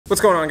What's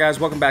going on, guys?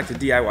 Welcome back to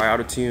DIY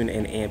Autotune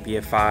and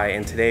Amplify,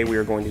 and today we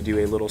are going to do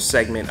a little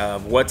segment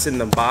of What's in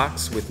the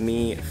Box with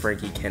me,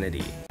 Frankie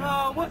Kennedy.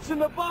 What's in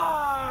the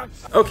box?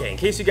 Okay, in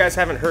case you guys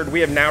haven't heard,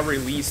 we have now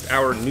released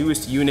our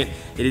newest unit.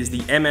 It is the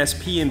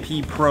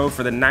MSPNP Pro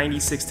for the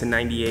 96 to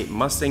 98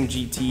 Mustang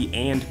GT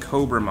and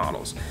Cobra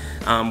models.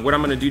 What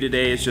I'm going to do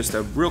today is just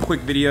a real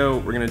quick video.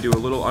 We're going to do a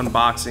little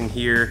unboxing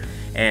here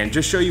and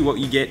just show you what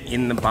you get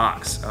in the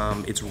box.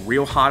 It's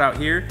real hot out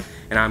here,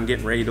 and I'm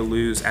getting ready to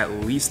lose at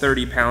least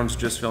 30 pounds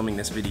just filming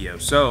this video.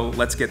 So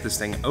let's get this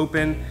thing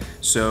open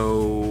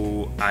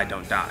so I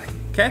don't die,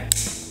 okay?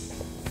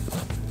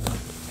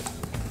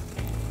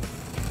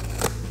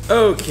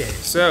 Okay,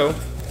 so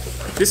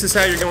this is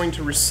how you're going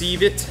to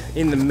receive it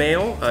in the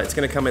mail. It's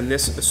gonna come in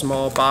this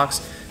small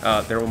box.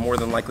 There will more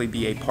than likely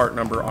be a part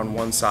number on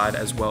one side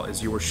as well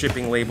as your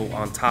shipping label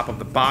on top of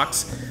the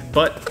box,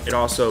 but it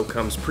also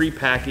comes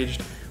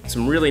pre-packaged with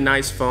some really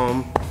nice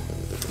foam,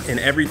 and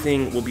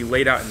everything will be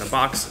laid out in the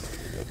box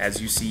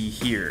as you see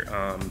here.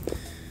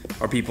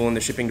 Our people in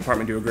the shipping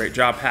department do a great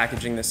job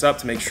packaging this up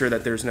to make sure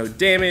that there's no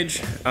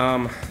damage.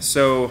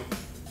 So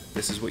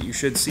this is what you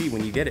should see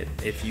when you get it.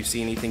 If you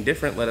see anything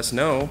different, let us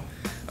know,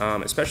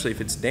 especially if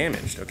it's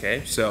damaged,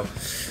 okay? So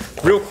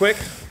real quick,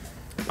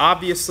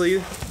 obviously,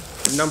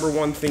 the number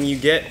one thing you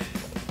get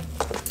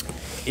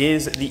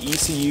is the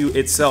ECU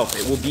itself.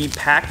 It will be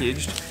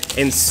packaged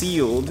and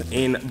sealed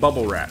in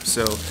bubble wrap.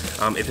 So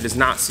if it is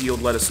not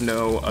sealed, let us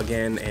know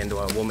again, and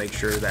we'll make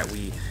sure that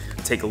we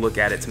take a look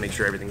at it to make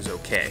sure everything's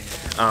okay.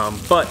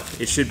 But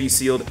it should be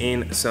sealed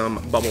in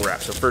some bubble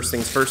wrap. So first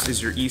things first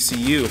is your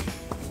ECU.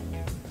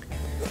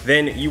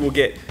 Then you will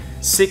get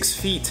 6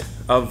 feet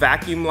of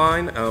vacuum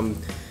line.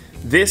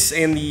 This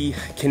and the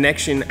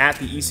connection at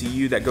the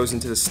ECU that goes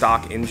into the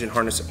stock engine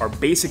harness are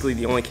basically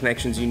the only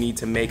connections you need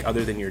to make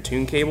other than your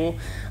tune cable.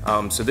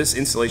 So this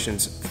installation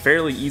is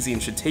fairly easy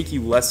and should take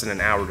you less than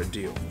an hour to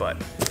do. But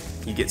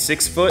you get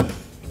 6 foot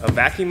of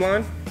vacuum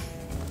line.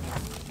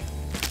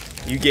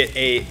 You get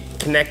a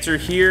connector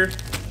here.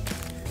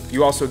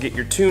 You also get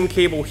your tune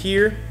cable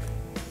here.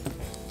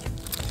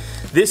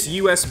 This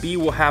USB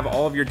will have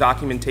all of your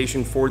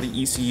documentation for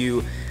the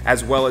ECU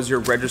as well as your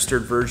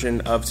registered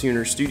version of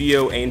Tuner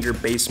Studio and your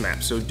base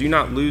map. So do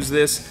not lose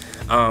this.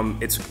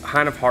 It's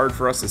kind of hard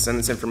for us to send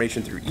this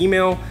information through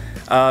email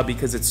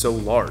because it's so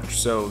large.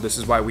 So this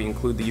is why we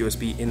include the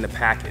USB in the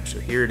package. So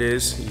here it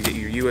is, you get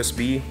your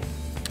USB.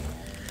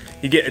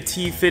 You get a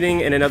T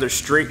fitting and another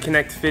straight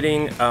connect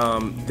fitting.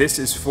 This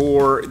is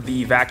for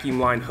the vacuum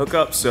line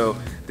hookup. So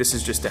this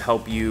is just to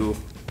help you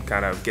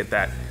kind of get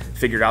that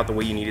figured out the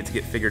way you need it to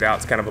get figured out.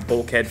 It's kind of a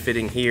bulkhead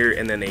fitting here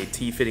and then a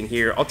T fitting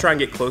here. I'll try and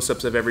get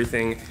close-ups of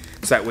everything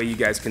so that way you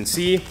guys can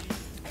see.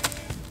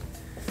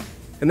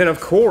 And then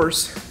of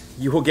course,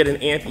 you will get an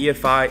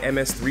Amplify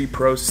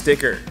MS3Pro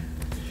sticker.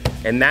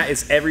 And that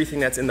is everything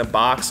that's in the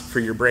box for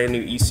your brand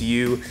new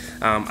ECU.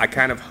 I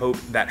kind of hope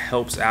that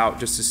helps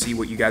out just to see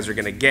what you guys are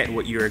gonna get,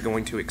 what you are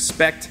going to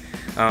expect.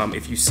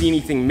 If you see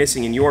anything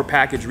missing in your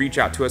package, reach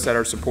out to us at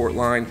our support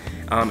line.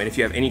 And if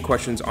you have any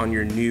questions on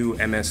your new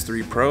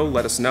MS3 Pro,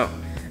 let us know.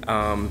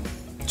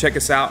 Check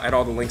us out at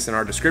all the links in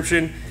our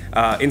description.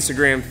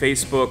 Instagram,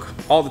 Facebook,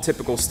 all the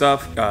typical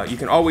stuff. You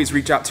can always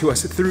reach out to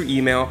us through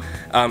email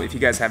if you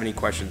guys have any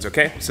questions,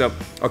 okay? So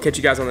I'll catch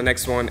you guys on the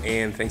next one,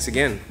 and thanks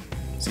again.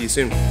 See you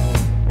soon.